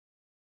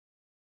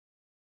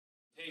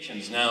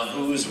Now,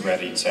 who's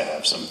ready to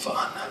have some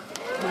fun?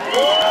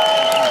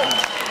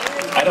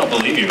 I don't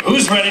believe you.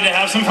 Who's ready to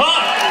have some fun?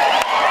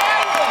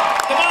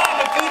 Come on,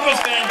 the food was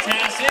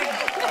fantastic.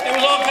 There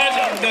was all kinds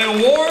of the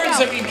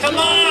awards. I mean, come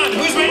on.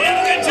 Who's ready to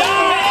have a good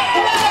time?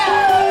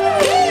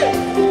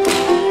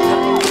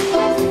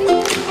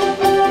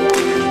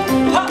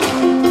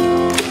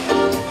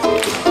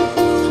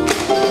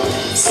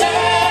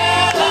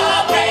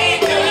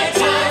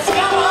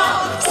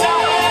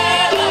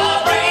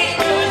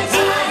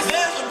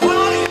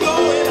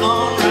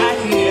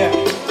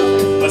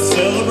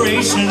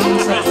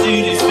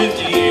 Tri-City's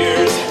 50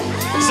 years,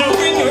 so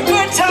bring your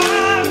good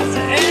times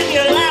and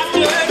your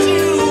laughter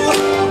too.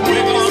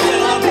 We're gonna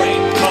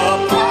celebrate a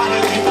party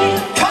with you.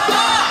 Come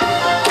on!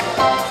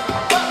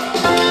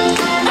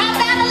 How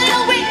about a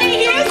little Whitney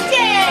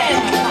Houston?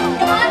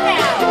 Come on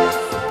now.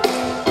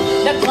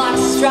 The clock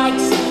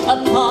strikes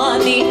upon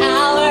the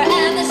hour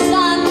and the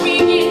sun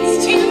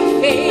begins to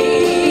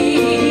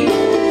fade.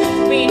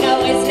 We know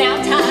it's now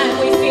time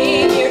we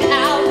figured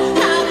out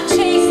how to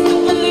chase the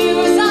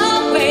blues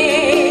away.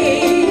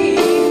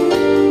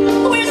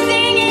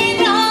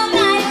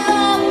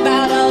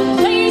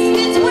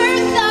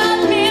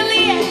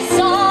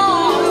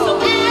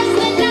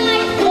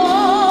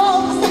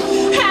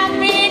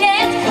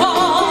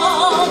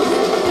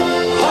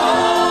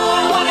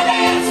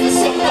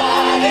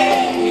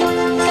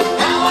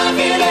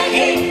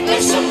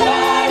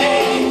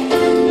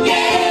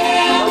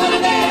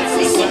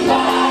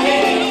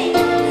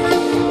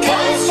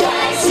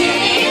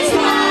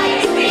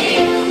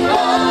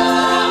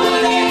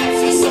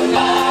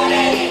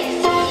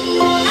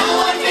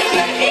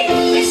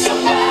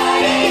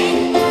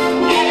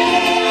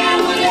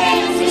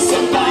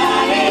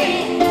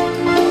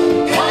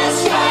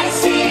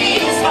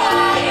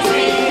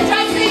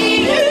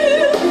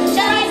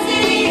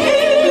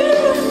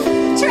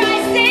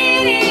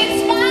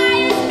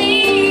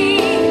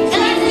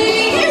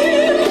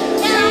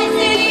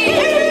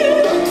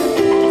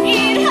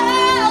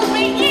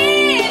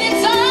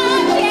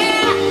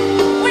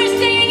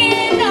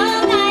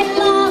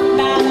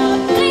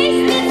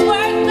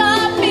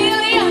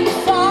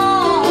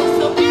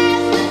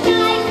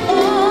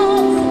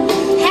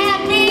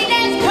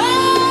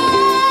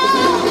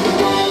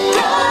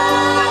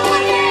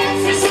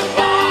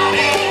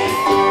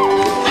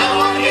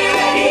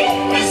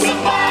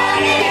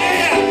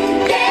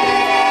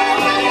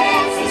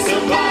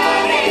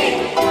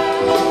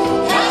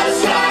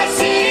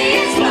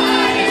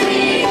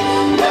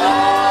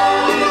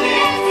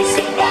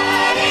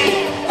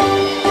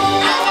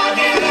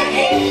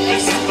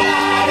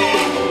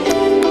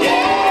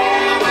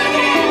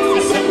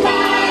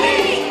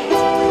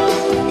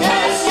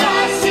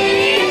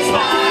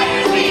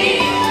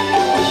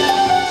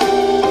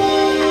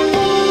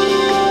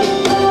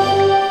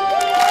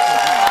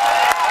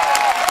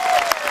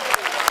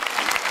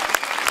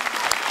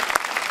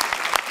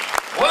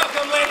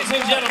 Ladies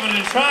and gentlemen,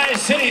 the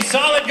Tri-City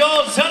Solid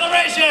Gold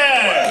Celebration!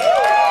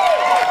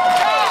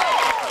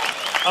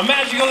 A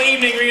magical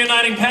evening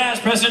reuniting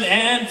past, present,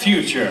 and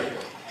future.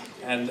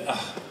 And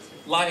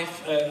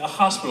life, a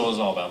hospital is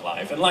all about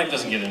life, and life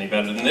doesn't get any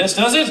better than this,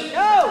 does it?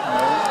 No!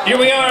 Here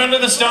we are under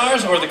the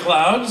stars, or the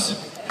clouds,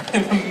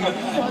 in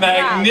the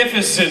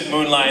magnificent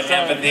Moonlight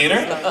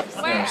Amphitheater.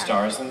 There are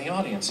stars in the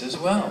audience as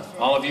well.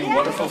 All of you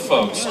wonderful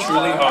folks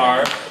truly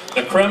are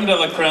the creme de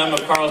la creme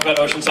of Carlsbad,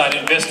 Oceanside,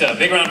 and Vista.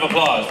 Big round of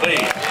applause, please.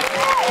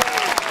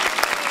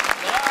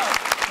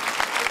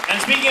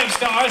 And speaking of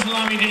stars,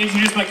 allow me to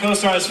introduce my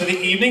co-stars for the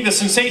evening, the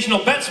sensational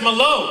Bets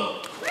Malone.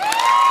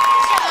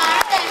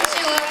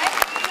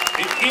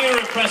 The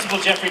irrepressible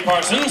Jeffrey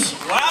Parsons.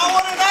 Wow,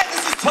 what a night!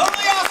 This is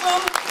totally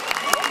awesome!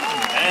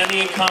 And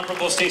the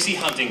incomparable Stacey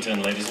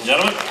Huntington, ladies and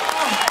gentlemen.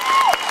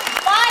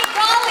 By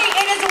golly,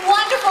 it is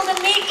wonderful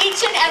to meet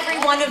each and every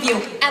one of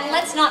you. And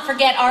let's not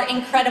forget our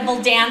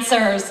incredible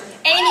dancers.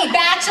 Amy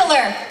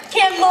Batchelor,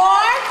 Kim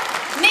Moore,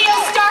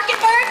 Neil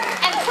Starkenberg,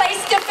 and Clay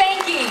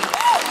Stefanke.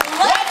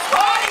 Let's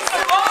party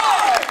some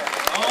more!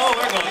 Oh,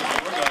 we're going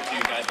to,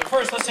 you guys. But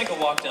first, let's take a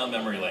walk down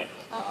memory lane.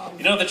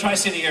 You know, the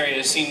Tri-City area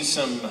has seen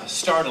some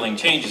startling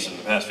changes in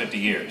the past 50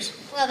 years.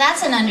 Well,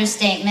 that's an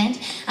understatement.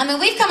 I mean,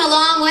 we've come a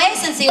long way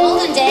since the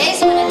olden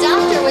days when a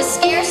doctor was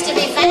scarce to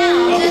be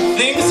found. Well,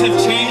 things have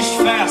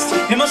changed fast.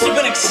 It must have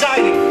been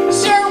exciting.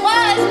 Sure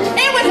was.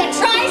 It was a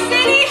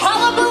Tri-City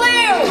hullabaloo.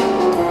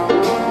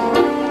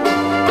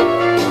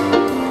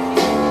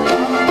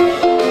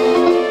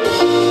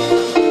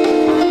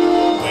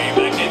 Way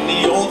back in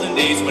the olden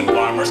days when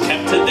farmers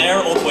kept to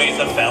their old ways,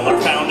 a feller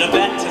found a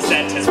vet to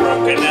set his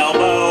broken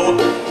elbow.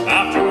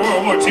 After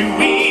World War II,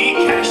 we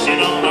cashed in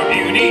on our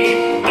beauty.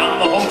 Now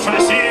the whole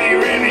Tri-City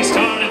really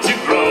started to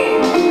grow.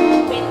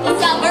 With the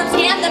suburbs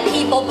and the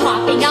people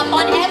popping up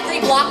on every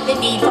block, the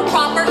need for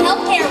proper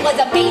health care was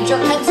a major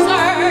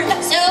concern.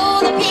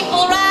 So the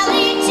people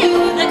rallied to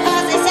the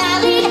cause they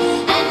sallied,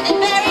 and in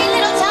very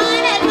little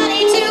time had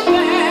money to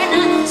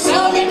burn.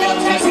 So they built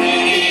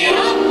Tri-City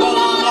up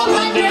along a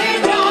Thunder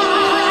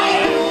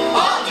Drive,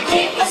 all to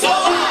keep us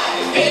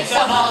alive. It's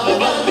a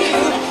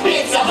hullabaloo,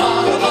 it's a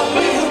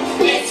hullabaloo.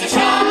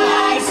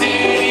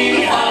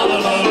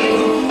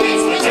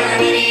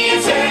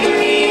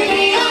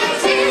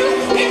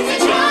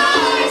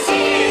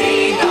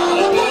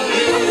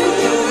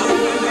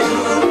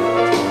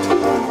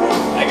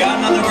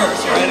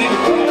 verse. You ready?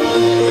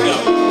 Here we go.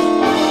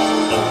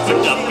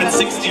 Opened up in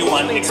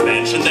 61,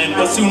 expansion then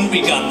was soon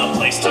begun. The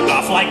place took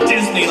off like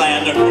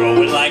Disneyland,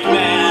 growing like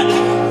mad.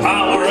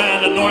 Power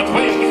and a north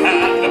wing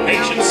had the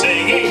patients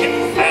singing,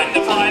 and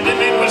to fly them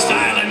in with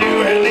style a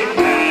new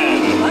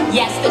helipad.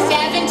 Yes, the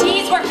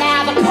 70s were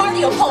fab,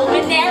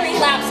 cardiopulmonary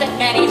labs, and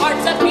many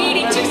hearts are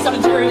beating to some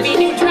groovy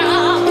new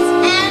drums.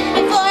 And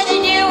before they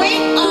knew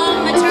it,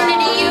 a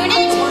maternity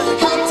unit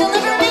helped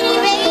deliver many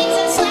babes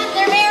and slap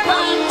their bare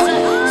lungs.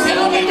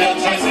 So we built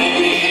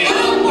Tri-City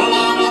up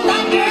along the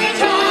Thunder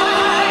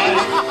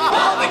Drive,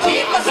 all to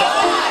keep us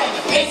alive.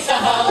 It's a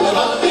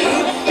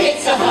hullabaloo,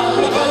 it's a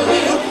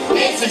hullabaloo,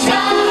 it's a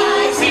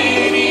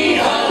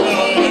Tri-City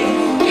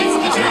hullabaloo. It's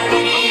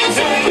maternity and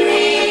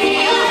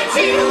surgery are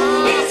two.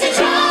 It's a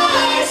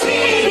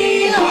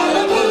Tri-City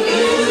hullabaloo.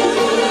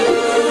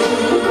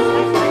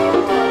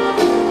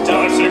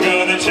 Docs are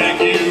gonna check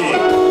you.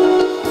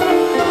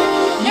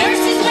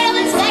 Nurses will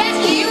inspect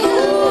you,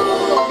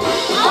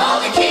 All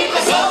to keep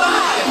us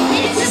alive.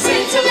 It's a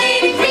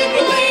scintillating,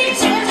 fibrillating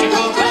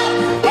surgical club,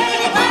 where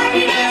the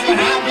party never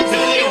happens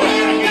till you're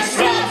wearing your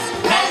scrubs.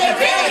 And they're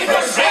really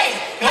first rate,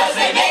 cause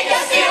they make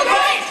us feel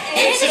great.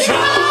 It's a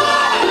Tri-City,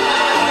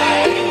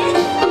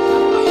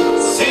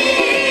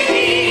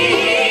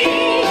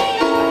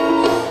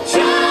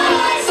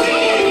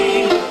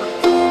 Tri-City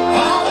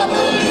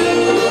hullabaloo.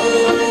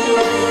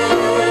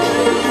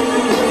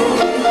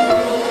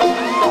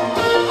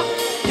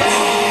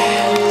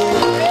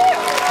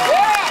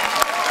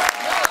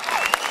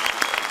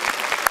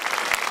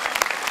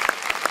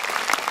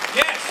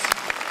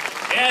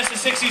 Yes, the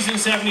 60s and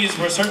 70s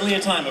were certainly a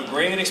time of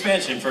great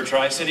expansion for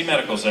Tri-City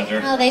Medical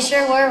Center. Oh, they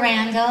sure were,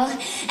 Randall.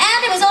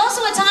 And it was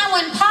also a time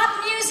when pop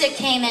music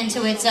came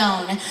into its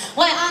own.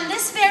 Why, on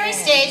this very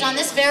stage, on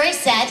this very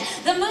set,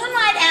 the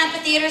Moonlight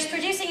Amphitheater is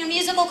producing a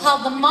musical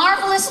called The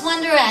Marvelous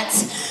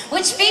Wonderettes,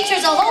 which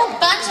features a whole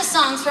bunch of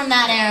songs from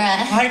that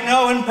era. I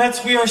know, and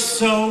Pets, we are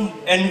so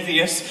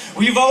envious.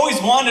 We've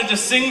always wanted to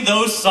sing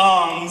those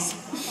songs.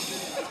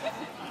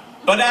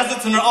 But as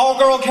it's an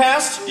all-girl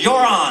cast, you're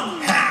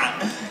on. Ha!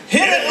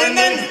 Hit it,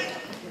 Lyndon!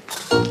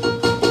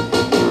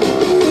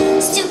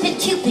 Stupid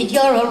Cupid,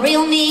 you're a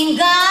real mean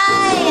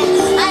guy.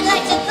 I'd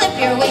like to clip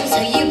your wings so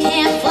you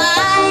can't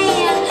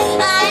fly.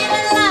 I'm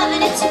in love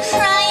and it's a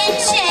crying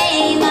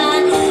shame.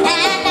 And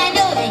I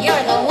know that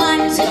you're the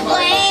one to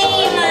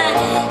blame.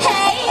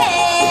 Hey,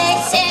 hey,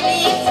 set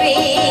me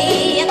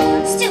free.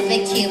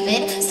 Stupid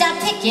Cupid,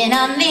 stop picking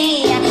on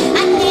me.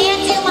 I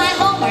can't do my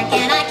homework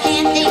and I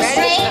can't think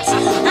straight.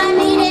 I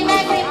meet him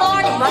every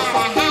morning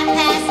at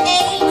 8:30.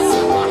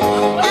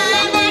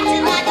 I'm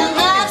acting like a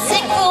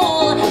lovesick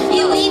fool.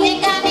 You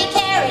even got me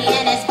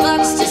carrying his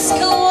books to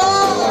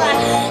school.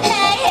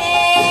 Hey,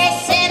 hey,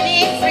 set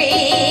me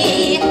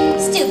free.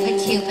 Stupid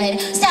Cupid,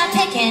 stop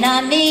picking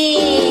on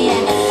me.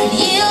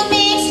 You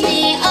mixed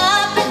me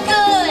up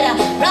good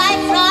right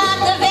from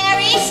the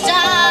very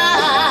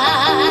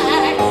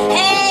start.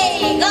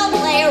 Hey, go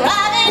play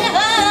Robin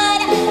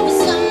Hood with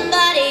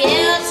somebody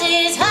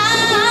else's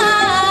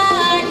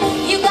heart.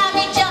 You got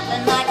me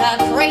jumping like a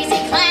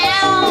crazy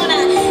clown,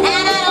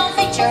 and I don't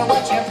picture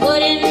what you're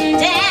putting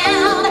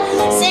down.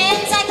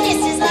 Since I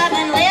kissed his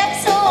loving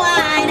lips of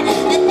wine,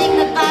 the thing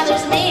that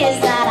bothers me is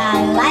that I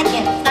like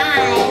it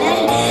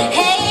fine.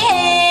 Hey,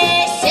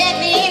 hey, set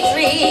me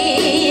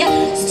free.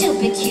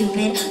 Stupid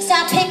Cupid,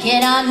 stop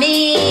picking on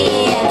me.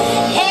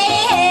 Hey,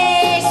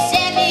 hey,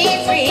 set me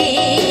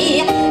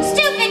free.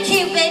 Stupid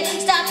Cupid,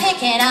 stop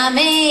picking on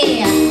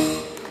me.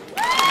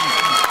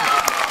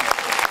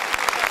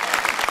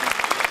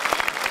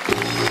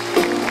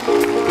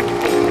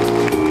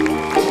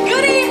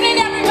 Good evening,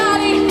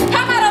 everybody.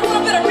 How about a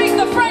little bit of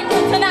Aretha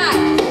Franklin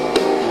tonight?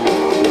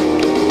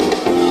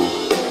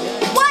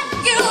 What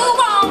you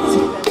want,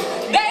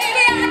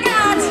 baby, I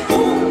got.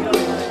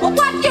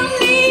 What you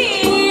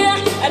need,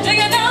 do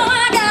you know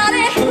I got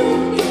it?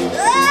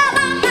 Oh,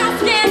 my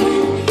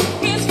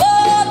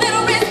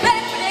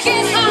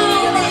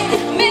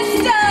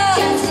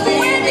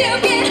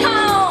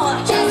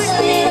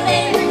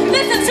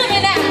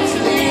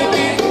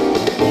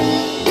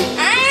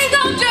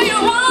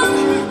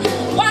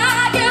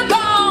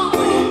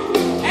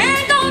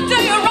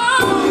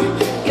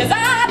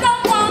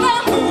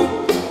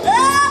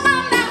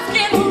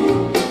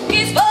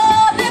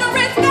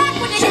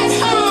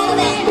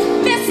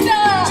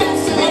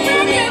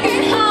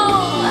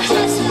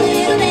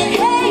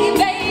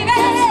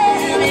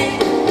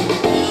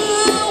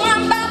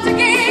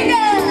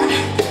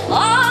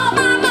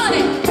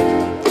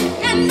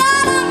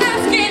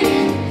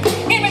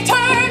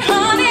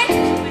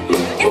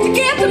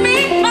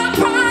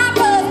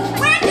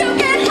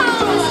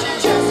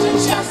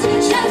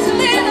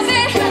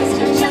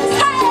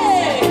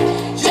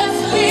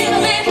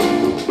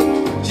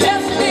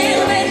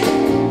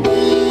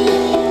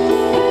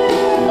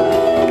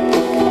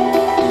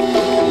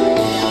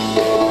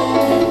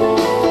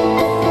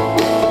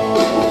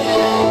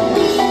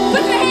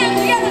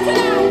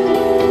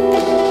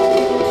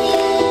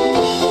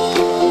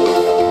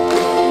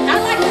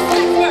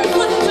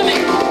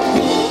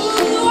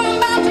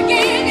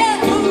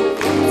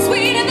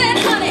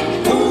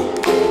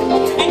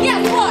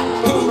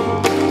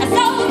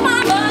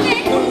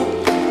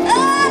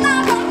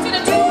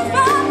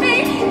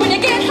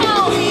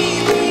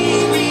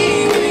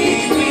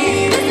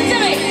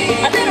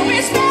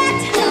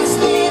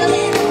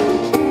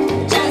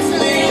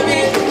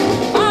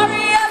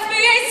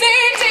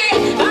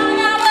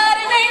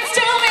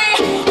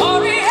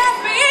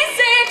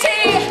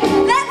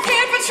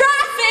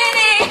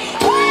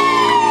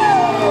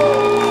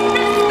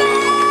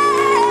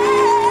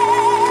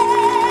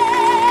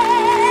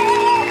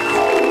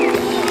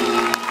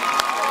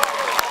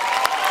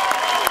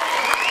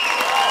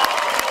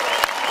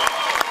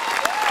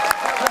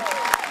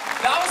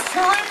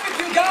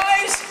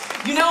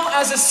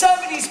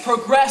 70s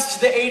progressed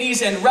to the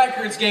 80s and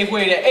records gave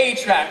way to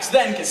 8-tracks,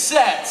 then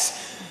cassettes.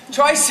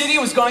 Tri-City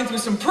was going through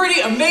some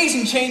pretty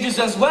amazing changes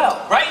as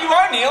well. Right you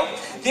are, Neil.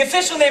 The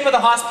official name of the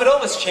hospital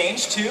was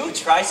changed to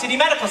Tri-City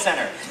Medical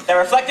Center. That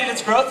reflected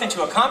its growth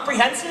into a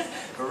comprehensive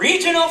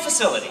regional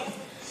facility.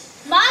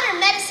 Modern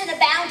medicine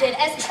abounded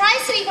as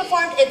Tri-City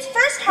performed its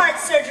first heart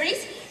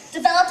surgeries,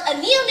 developed a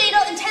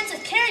neonatal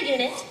intensive care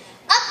unit,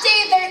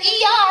 updated their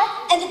ER,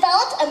 and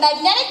developed a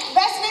magnetic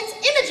resonance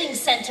imaging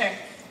center.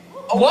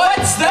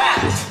 What's that?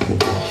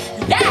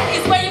 That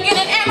is where you get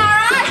an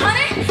MRI,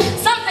 honey.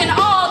 Something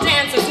all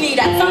dancers need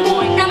at some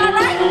point. Am I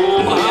right?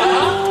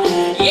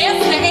 Yes,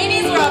 the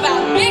 80s were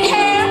about big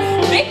hair,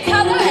 big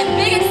color, and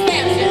big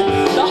expansion.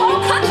 The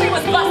whole country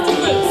was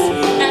busted loose,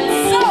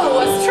 and so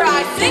was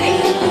Tri-City.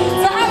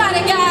 So how about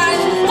it,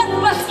 guys? Let's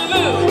bust the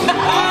move.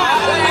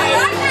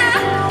 Right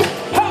now.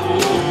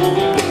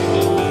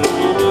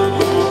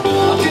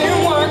 I've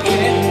been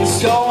working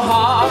so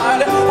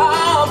hard,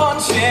 I'll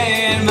punch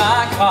in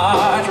my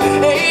card.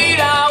 8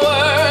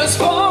 hours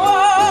for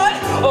what?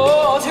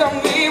 Oh, tell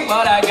me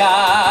what I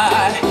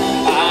got.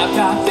 I've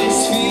got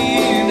this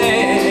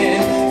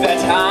feeling that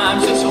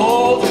time's just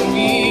holding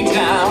me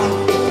down.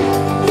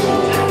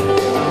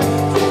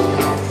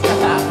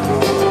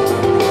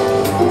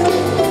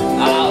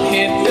 I'll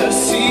hit the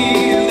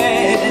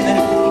ceiling,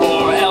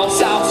 or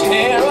else I'll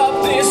tear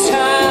up this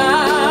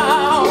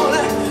town.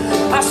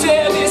 I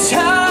said this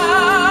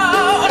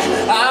town,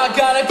 I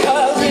gotta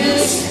cut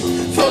loose,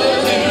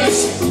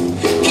 footloose,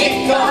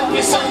 kick off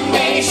your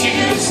Sunday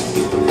shoes.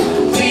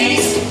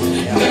 Please,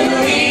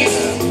 Louise,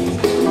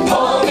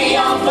 pull me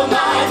off of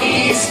my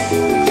knees.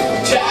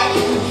 Jack,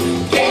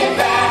 get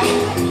back,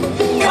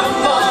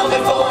 come on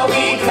before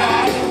we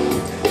crack.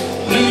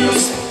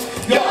 Lose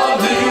your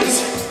blues,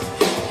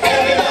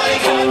 everybody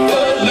cut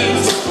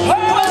footloose.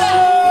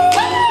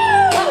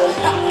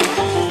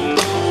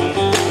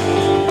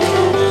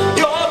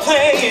 You're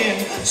playing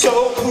so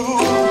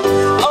cool,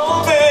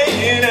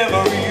 obeying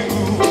every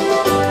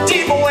rule.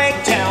 Deep way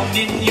down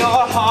in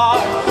your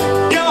heart,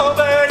 you're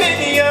burning,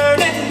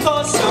 yearning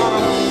for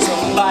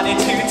somebody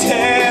to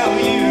tell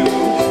you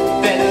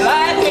that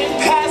life ain't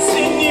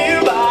passing you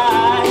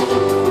by.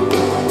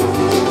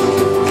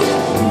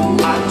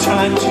 I'm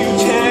trying to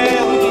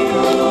tell you,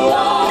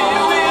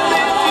 even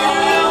if you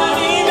don't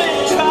even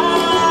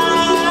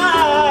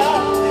try.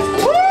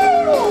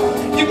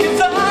 Woo! You can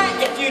fly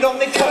if you'd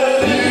only cut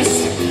loose,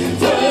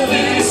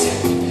 footloose,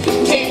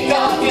 kick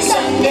off your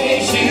Sunday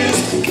shoes.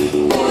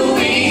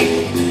 Ooh-wee,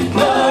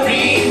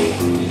 Marie,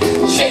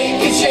 shake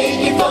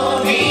it for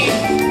me.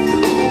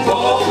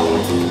 Oh,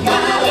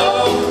 my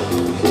Lord,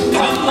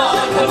 come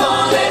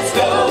on, let's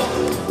go.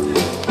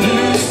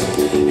 Lose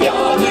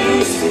your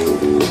blues,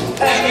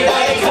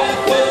 everybody cut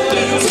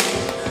footloose.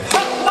 Oh,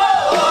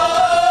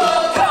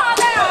 come on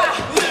now,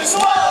 loose,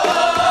 whoa,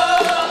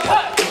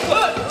 cut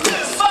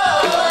footloose,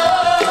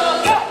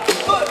 whoa, cut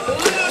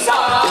footloose.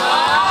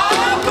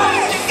 Ah,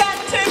 you got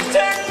to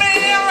turn me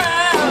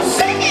around,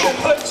 sing it,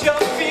 put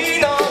your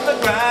feet on the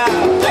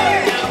ground.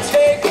 Now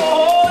take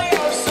hold of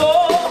your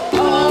soul.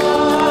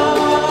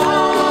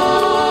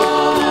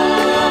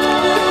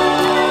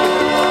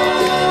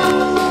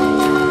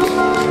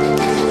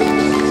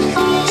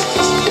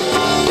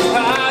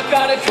 I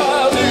gotta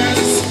cut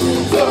loose,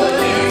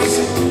 footloose,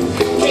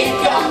 kick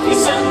off your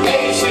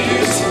Sunday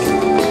shoes.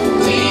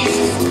 Please,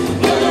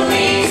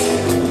 Louise,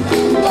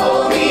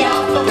 pull me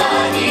off of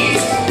my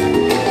knees.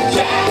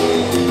 Jack,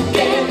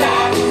 get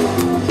back,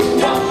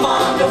 come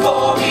on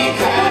before we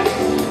crack.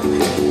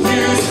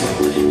 Lose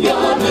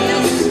your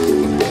blues.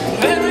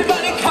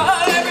 Everybody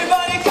cut,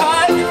 everybody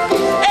cut.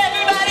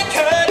 Everybody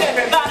cut,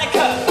 everybody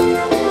cut.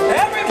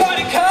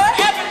 Everybody cut,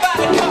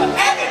 everybody cut.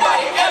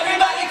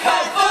 Everybody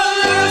cut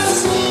footloose.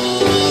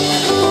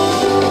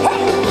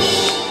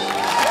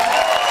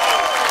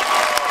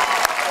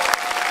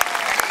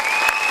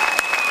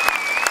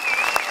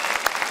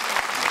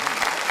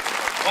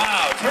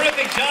 Wow,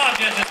 terrific job,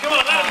 Jessica. Come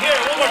on, let them hear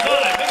it one more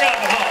time. Big round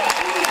of applause.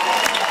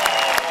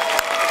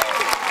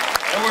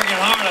 They're working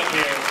hard up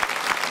here.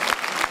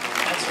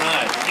 That's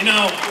right. You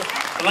know,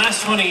 the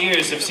last 20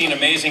 years have seen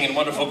amazing and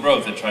wonderful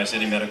growth at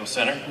Tri-City Medical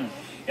Center.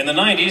 In the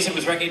 90s, it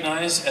was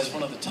recognized as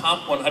one of the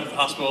top 100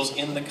 hospitals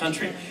in the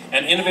country.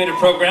 And innovative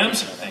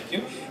programs, thank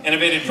you,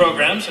 innovative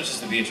programs such as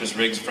the Beatrice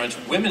Riggs French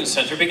Women's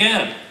Center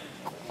began.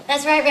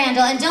 That's right,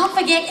 Randall. And don't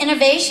forget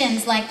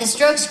innovations like the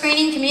stroke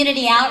screening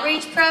community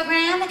outreach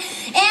program,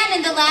 and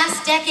in the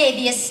last decade,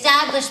 the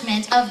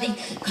establishment of the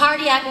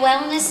Cardiac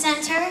Wellness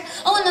Center.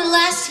 Oh, in the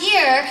last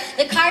year,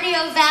 the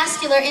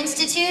Cardiovascular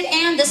Institute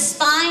and the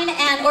Spine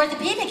and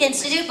Orthopedic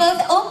Institute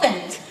both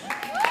opened.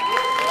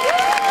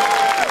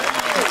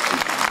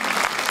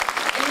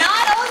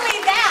 Not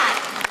only that,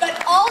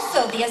 but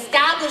also the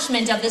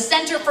establishment of the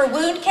Center for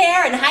Wound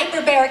Care and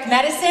Hyperbaric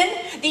Medicine,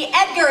 the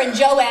Edgar and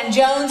Joanne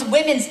Jones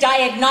Women's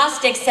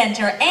Diagnostic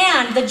Center,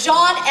 and the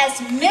John S.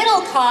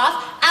 Middlecoff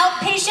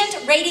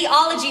Outpatient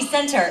Radiology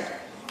Center.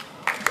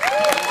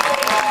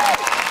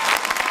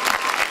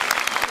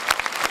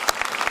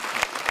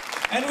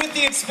 Now, 'cause And with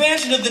the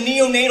expansion of the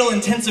neonatal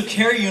intensive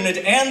care unit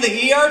and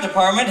the ER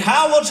department,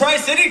 how will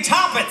Tri-City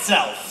top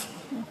itself?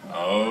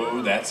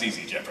 Oh, that's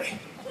easy, Jeffrey.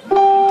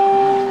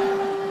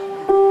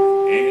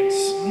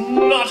 It's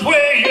not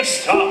where you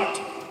start,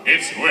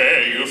 it's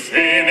where you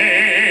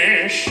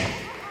finish.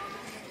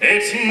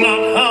 It's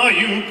not how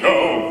you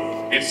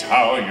go, it's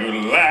how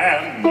you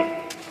land.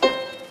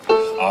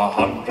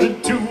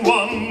 100 to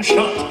 1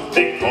 shot,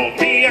 they called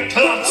me a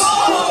klutz.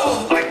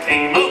 Oh! I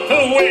came out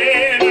the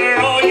winner,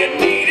 all you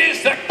need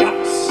is the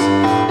guts.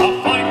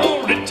 A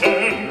final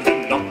return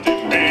cannot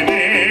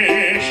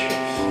diminish,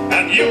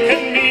 and you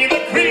can be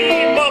the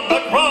cream of the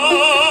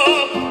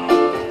crop.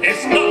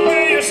 It's not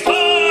where you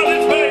start,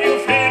 it's where you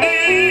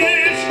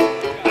finish,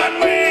 and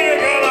we're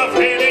gonna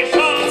finish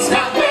on. It's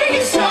not where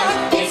you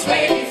start, it's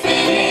where you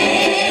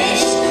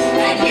finish,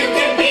 and you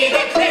can be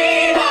the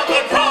cream of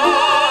the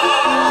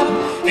crop.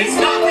 It's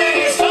not where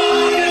you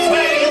start, it's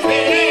where you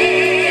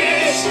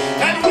finish,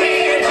 and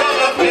we're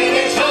gonna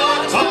finish on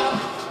top.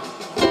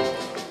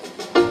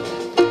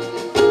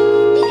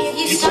 If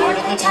you start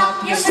at the top,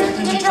 you're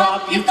certain to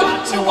drop. You've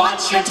got to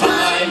watch your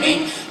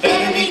timing.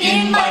 Better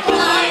begin by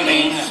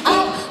climbing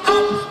up,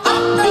 up,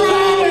 up the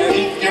ladder.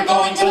 If you're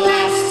going to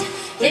last,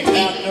 then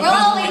keep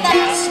rolling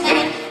fast.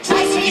 And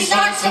Tri-City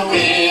starts a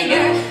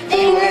winner.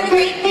 They were a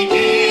great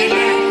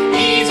beginner.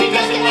 Easy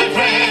does it, my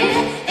friend.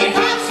 They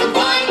have some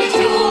fine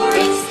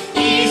insurance.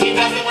 Easy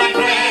does it, my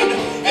friend.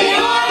 They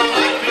are a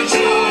life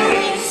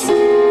insurance.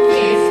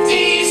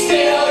 50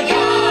 still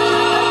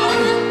young.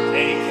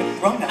 They can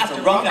run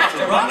after run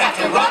after run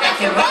after run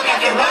after run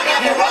after run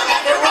after run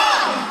after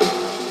run.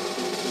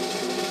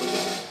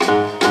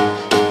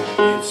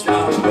 It's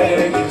not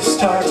where you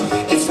start,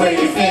 it's where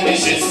you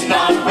finish. It's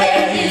not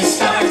where you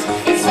start,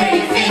 it's where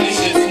you finish.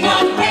 It's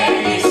not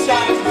where you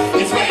start,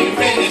 it's where you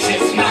finish.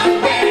 It's not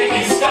where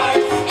you start,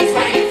 it's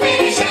where you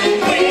finish.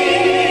 And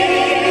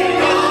we're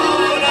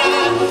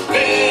gonna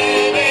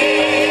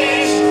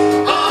finish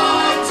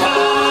on top.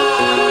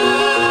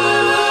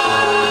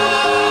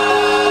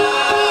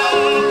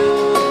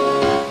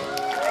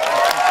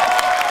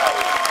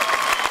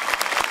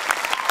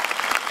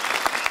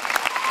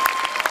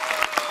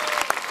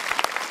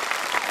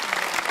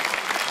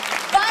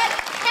 But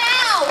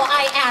how,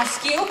 I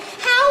ask you,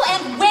 how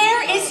and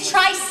where is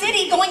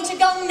Tri-City going to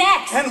go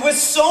next? And with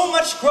so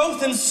much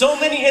growth and so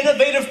many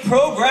innovative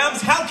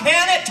programs, how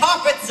can it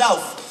top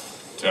itself?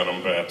 Tell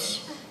them, Bets.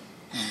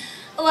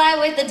 Why,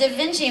 with the Da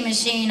Vinci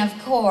machine, of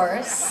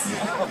course.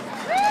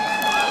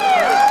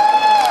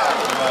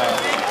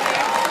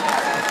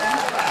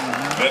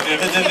 The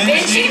Da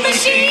Vinci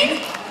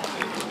machine?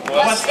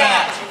 What's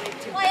that?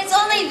 Why, it's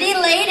only the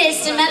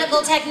latest in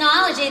medical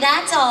technology,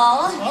 that's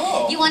all.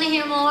 Oh. You want to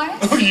hear more?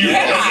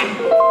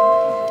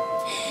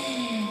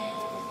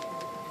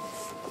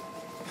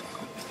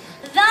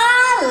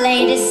 The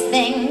latest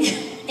thing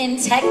in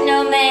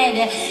Technomed,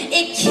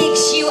 it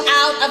kicks you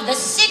out of the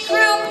sick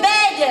room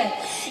bed.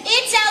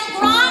 It's El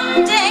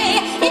Grande,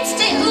 it's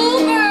the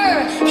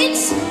Uber,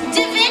 it's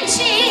Da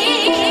Vinci.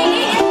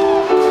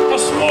 A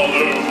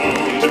smaller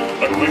wound,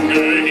 a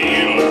quicker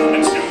heal,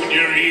 and soon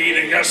you're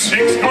eating a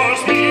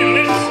 6-course meal.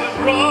 It's a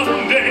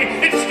grande,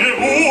 it's the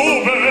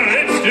Uber,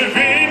 it's Da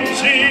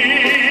Vinci.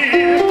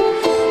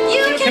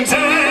 You can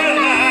tell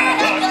at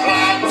a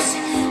glance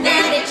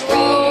that it's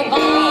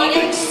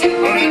robotic,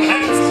 super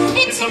enhanced.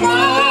 It's a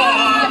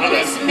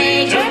marvelous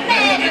major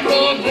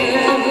medical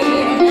boom.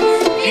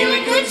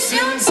 Feeling good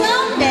soon, so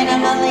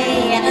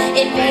minimally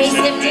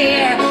invasive,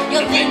 dear.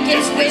 You'll think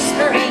it's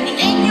whispering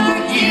in your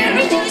ear.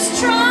 Reduce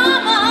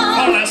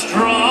trauma, Less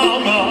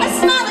drama, a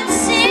small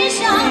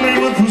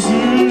incision. with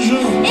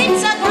precision.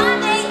 It's a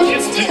grande,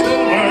 it's the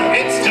Uber,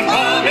 It's the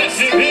bomb, it's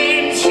Da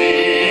Vinci.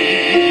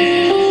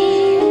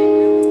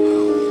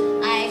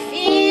 I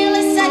feel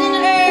a sudden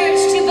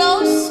urge to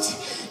boast,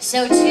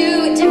 so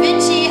to Da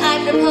Vinci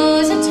I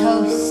propose a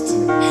toast.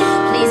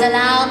 Please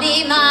allow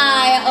me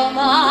my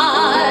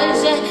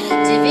homage.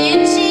 Da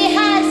Vinci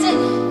has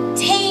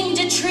tamed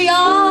a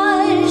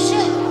triage.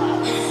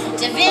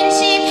 Da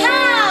Vinci,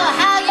 pal,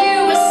 how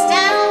you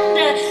astound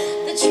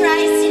the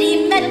Tri-City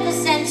Medical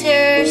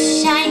Center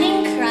shining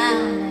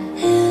crown.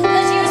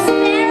 'Cause you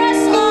spare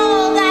us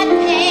all that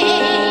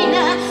pain.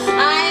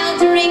 I'll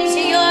drink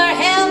to your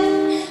health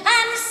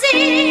and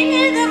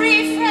sing the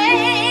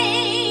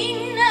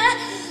refrain.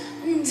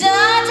 Da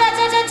da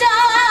da da da,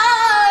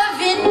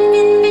 vin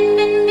vin vin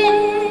vin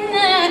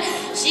vin,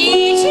 chi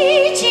chi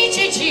chi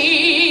chi chi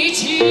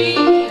chi.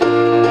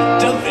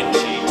 Da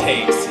Vinci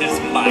takes his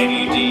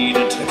mighty deed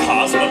to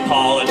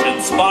cosmopolitan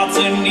spots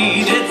in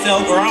need. It's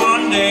El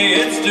Grande,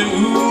 it's the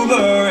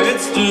Uber,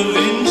 it's Da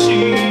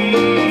Vinci.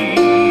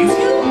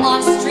 To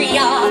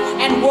Austria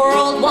and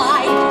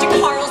worldwide, to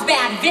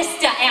Carlsbad,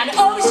 Vista, and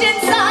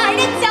Oceanside.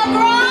 It's El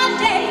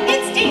Grande,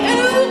 it's the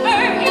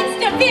Uber, it's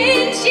Da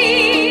Vinci.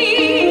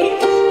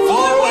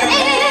 For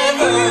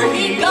wherever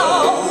he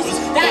goes,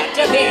 that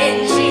Da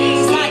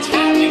Vinci's like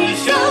having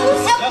shows,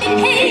 helping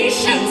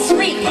patients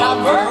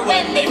recover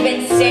when they've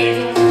been sick.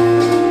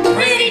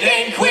 Pretty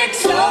dang quick,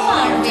 so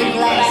aren't we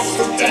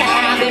blessed to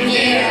have him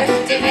here?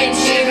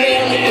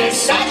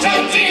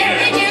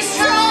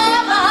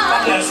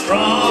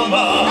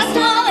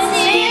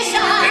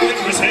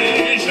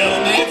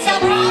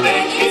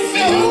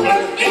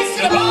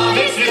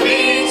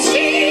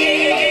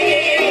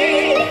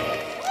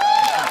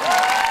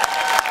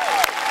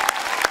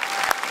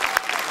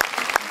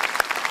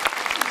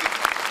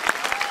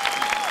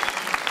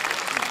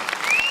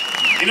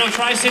 know,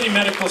 Tri-City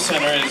Medical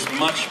Center is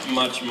much,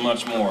 much,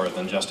 much more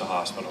than just a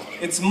hospital.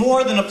 It's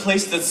more than a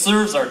place that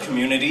serves our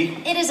community.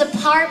 It is a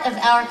part of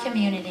our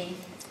community.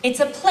 It's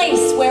a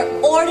place where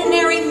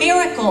ordinary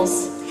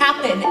miracles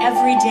happen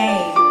every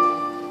day.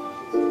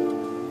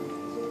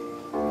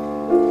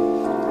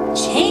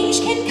 Change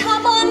can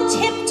come on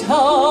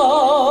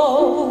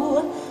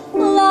tiptoe.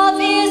 Love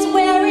is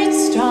where it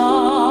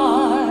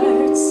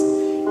starts.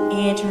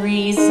 It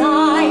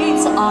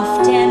resides,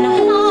 often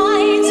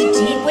hides,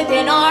 deep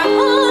within our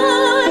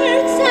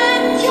hearts.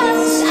 And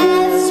just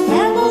as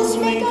pebbles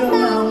make a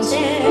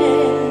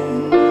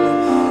mountain,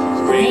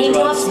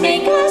 raindrops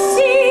make us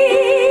see.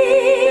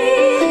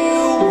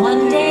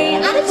 One day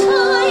at a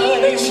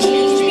time, the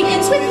change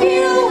begins with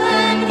you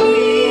and me.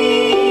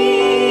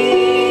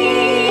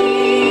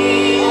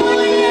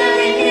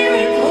 Ordinary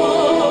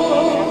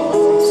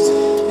miracles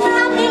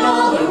happen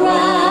all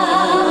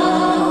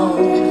around,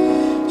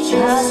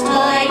 just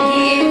like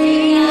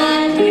giving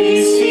and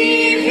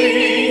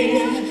receiving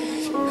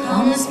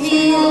comes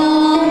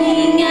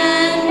belonging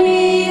and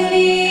believing.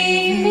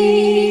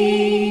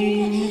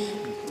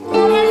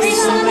 Every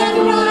sun that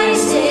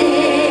rises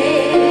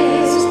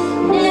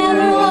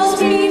never was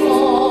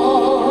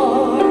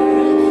before,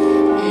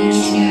 and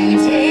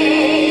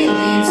today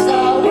leads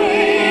the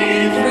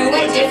way through a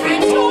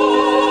different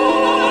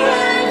door,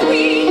 and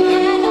we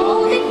can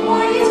all be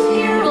quiet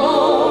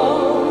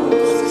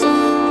heroes,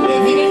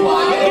 living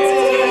quiet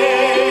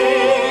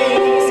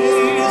days,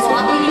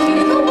 walking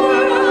through the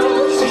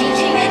world,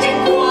 changing it in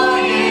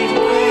quiet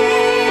ways.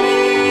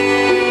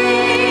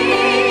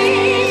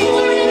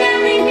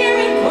 Ordinary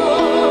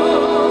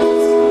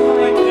miracles,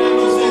 like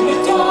candles in the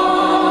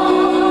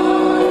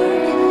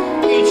dark.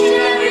 Each and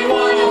every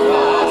one of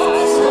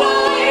us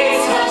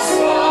lights a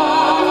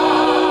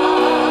spark.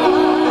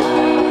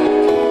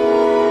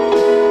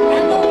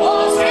 And the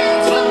walls can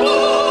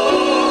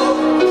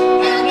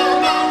tumble, and the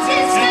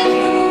mountains can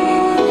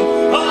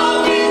move. All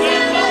winds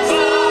and the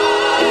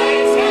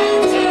tides can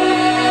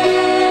turn.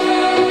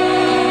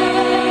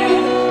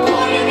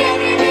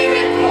 Ordinary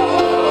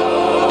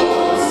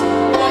miracles,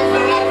 one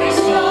for every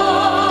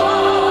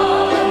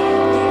star.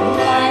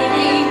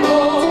 Lightning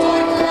bolt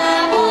or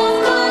clap of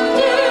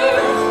thunder,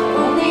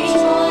 only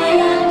joy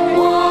and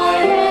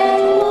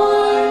quiet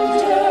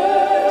wonder.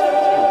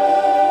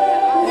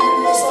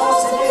 Endless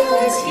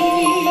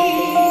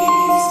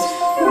possibilities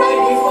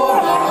right before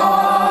our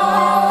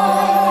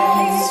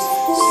eyes.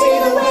 See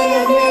the way a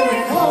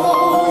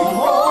miracle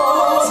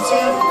holds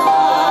to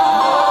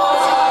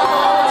life.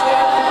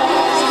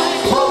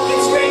 Hope can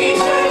spring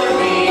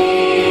eternally,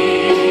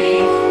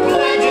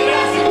 blended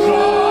as it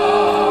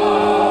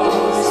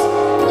grows.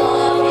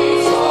 Love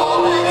is all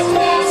that's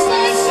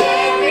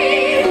necessary.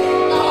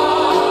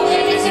 Love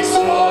in its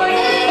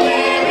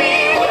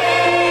extraordinary way.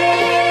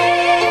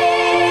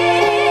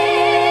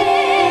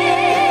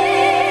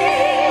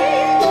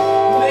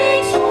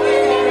 Makes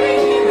ordinary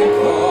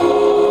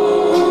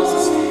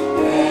miracles every blessed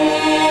day.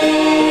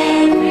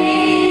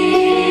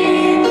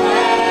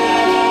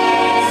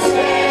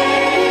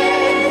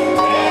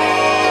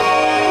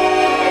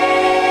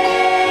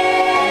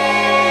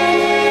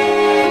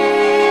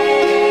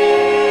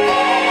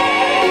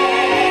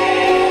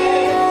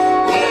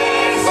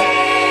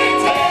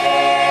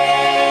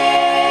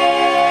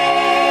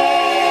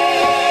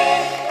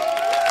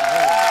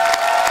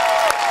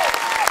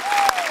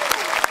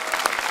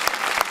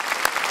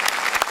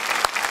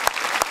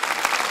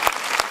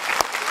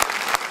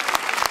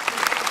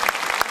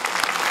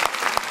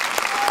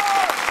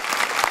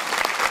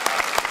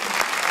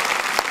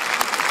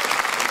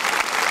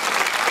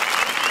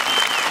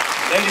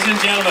 Ladies and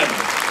gentlemen,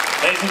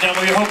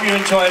 we hope you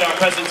enjoyed our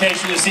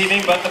presentation this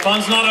evening, but the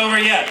fun's not over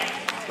yet.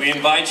 We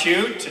invite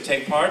you to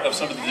take part of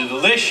some of the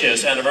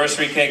delicious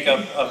anniversary cake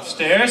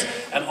upstairs,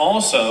 and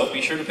also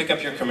be sure to pick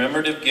up your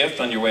commemorative gift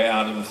on your way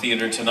out of the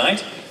theater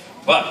tonight.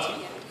 But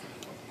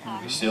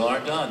we still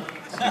aren't done,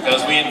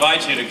 because we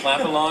invite you to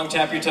clap along,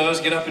 tap your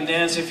toes, get up and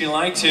dance if you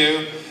like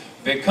to,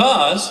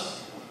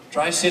 because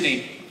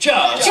Tri-City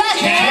just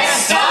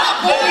can't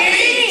stop the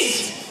beat!